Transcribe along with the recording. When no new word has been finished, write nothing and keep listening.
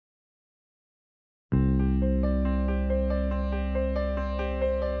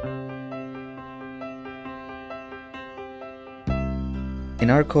In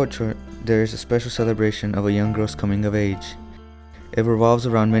our culture, there is a special celebration of a young girl's coming of age. It revolves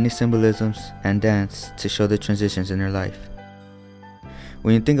around many symbolisms and dance to show the transitions in her life.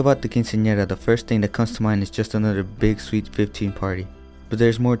 When you think about the quinceañera, the first thing that comes to mind is just another big sweet 15 party. But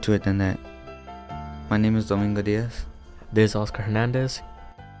there's more to it than that. My name is Domingo Diaz. This is Oscar Hernandez.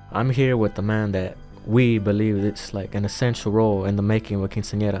 I'm here with the man that we believe is like an essential role in the making of a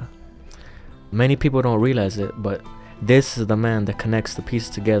quinceañera. Many people don't realize it, but this is the man that connects the pieces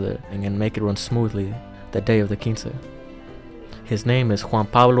together and can make it run smoothly the day of the quince. His name is Juan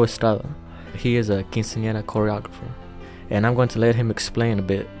Pablo Estrada. He is a quinceañera choreographer, and I'm going to let him explain a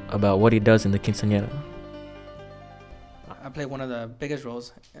bit about what he does in the quinceañera. I play one of the biggest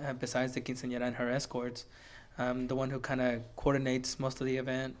roles besides the quinceañera and her escorts. I'm the one who kind of coordinates most of the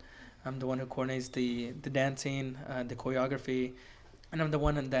event. I'm the one who coordinates the dancing, the choreography, and I'm the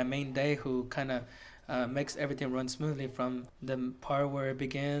one on that main day who kind of makes everything run smoothly from the part where it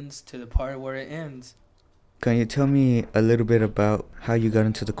begins to the part where it ends. Can you tell me a little bit about how you got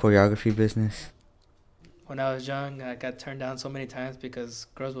into the choreography business? When I was young, I got turned down so many times because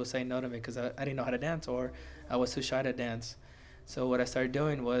girls would say no to me because I didn't know how to dance or I was too shy to dance. So what I started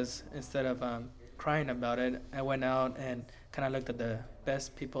doing was, instead of crying about it, I went out and kind of looked at the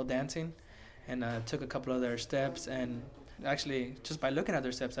best people dancing and took a couple of their steps, and actually just by looking at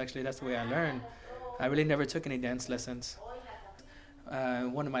their steps, actually that's the way I learned. I really never took any dance lessons.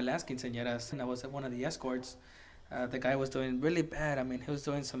 One of my last quinceañeras, and I was one of the escorts, the guy was doing really bad. I mean, he was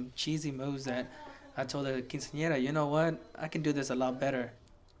doing some cheesy moves that I told the quinceañera, you know what, I can do this a lot better.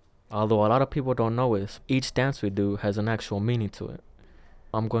 Although a lot of people don't know is each dance we do has an actual meaning to it.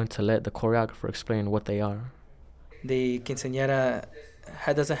 I'm going to let the choreographer explain what they are. The quinceañera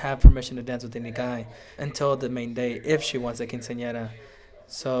doesn't have permission to dance with any guy until the main day if she wants a quinceañera.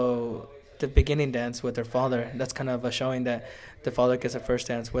 So the beginning dance with her father, that's kind of a showing that the father gets a first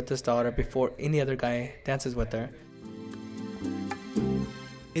dance with his daughter before any other guy dances with her.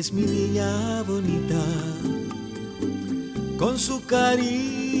 Es mi niña bonita, con su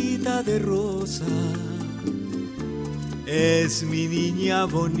carita de rosa. Es mi niña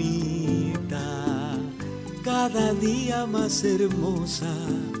bonita, cada día más hermosa.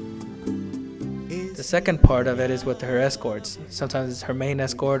 The second part of it is with her escorts. Sometimes it's her main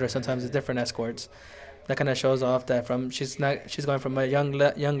escort, or sometimes it's different escorts. That kind of shows off that she's going from a young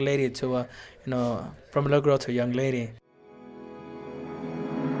lady to from a little girl to a young lady.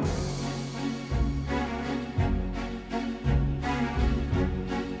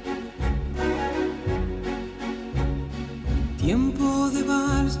 Tiempo de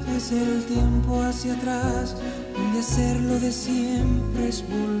vals es el tiempo hacia atrás, donde hacerlo de siempre es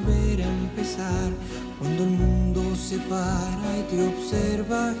volver a empezar. Cuando el mundo se para y te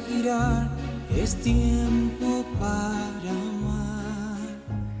observa girar, es tiempo para amar.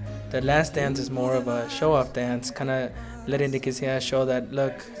 The last dance is more of a show-off dance, kind of letting the quinceañera show that,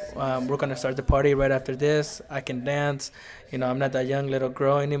 look, we're going to start the party right after this. I can dance. I'm not that young little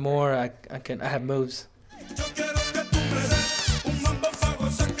girl anymore. I have moves.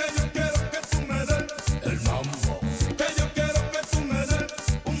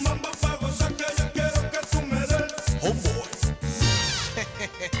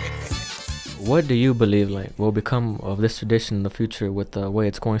 What do you believe will become of this tradition in the future with the way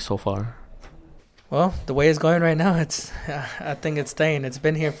it's going so far? Well, the way it's going right now, I think it's staying. It's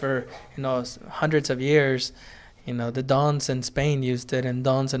been here for hundreds of years. The Dons in Spain used it, and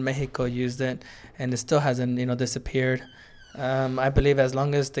Dons in Mexico used it, and it still hasn't disappeared. I believe as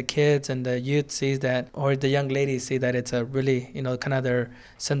long as the kids and the youth sees that, or the young ladies see that it's a really kind of their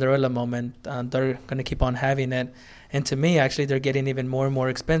Cinderella moment, they're going to keep on having it. And to me, actually, they're getting even more and more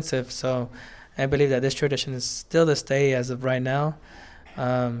expensive. So I believe that this tradition is still to stay as of right now.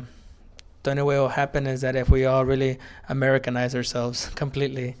 The only way it will happen is that if we all really Americanize ourselves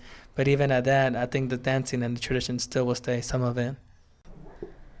completely. But even at that, I think the dancing and the tradition still will stay, some of it.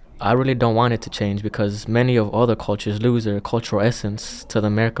 I really don't want it to change because many of other cultures lose their cultural essence to the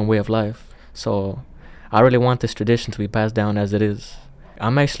American way of life. So I really want this tradition to be passed down as it is.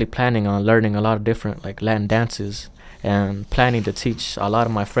 I'm actually planning on learning a lot of different Latin dances and planning to teach a lot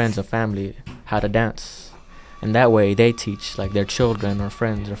of my friends and family how to dance. And that way they teach their children or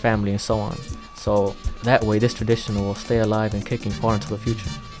friends or family and so on. So that way this tradition will stay alive and kicking far into the future.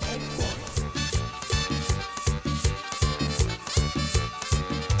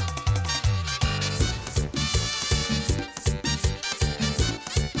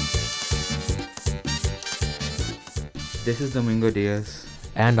 This is Domingo Diaz.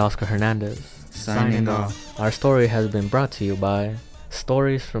 And Oscar Hernandez. Signing off. Our story has been brought to you by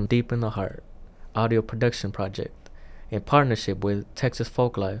Stories from Deep in the Heart, audio production project, in partnership with Texas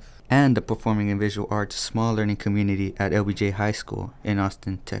Folklife and the Performing and Visual Arts Small Learning Community at LBJ High School in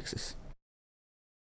Austin, Texas.